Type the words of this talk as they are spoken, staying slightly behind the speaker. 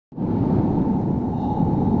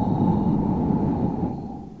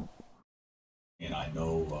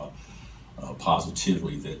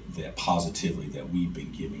positively that we've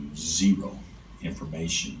been giving zero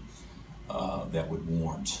information that would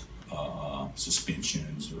warrant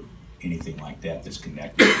suspensions or anything like that that's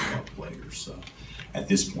connected to our players at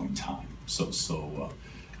this point in time.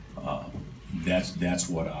 That's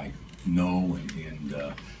what I know, and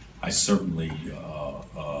I certainly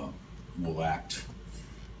will act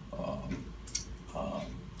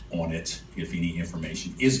on it if any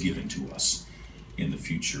information is given to us in the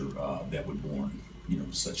future that would warrant,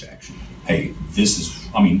 such action. Hey,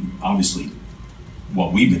 obviously,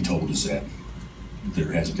 what we've been told is that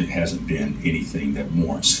there hasn't been anything that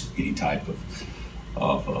warrants any type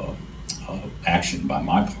of action by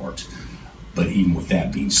my part. But even with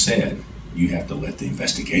that being said, you have to let the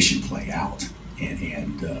investigation play out,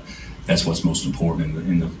 and that's what's most important.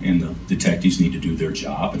 And the detectives need to do their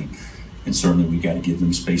job, and certainly we got to give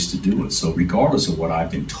them space to do it. So regardless of what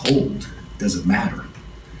I've been told, doesn't matter.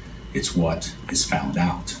 It's what is found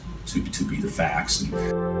out to be the facts.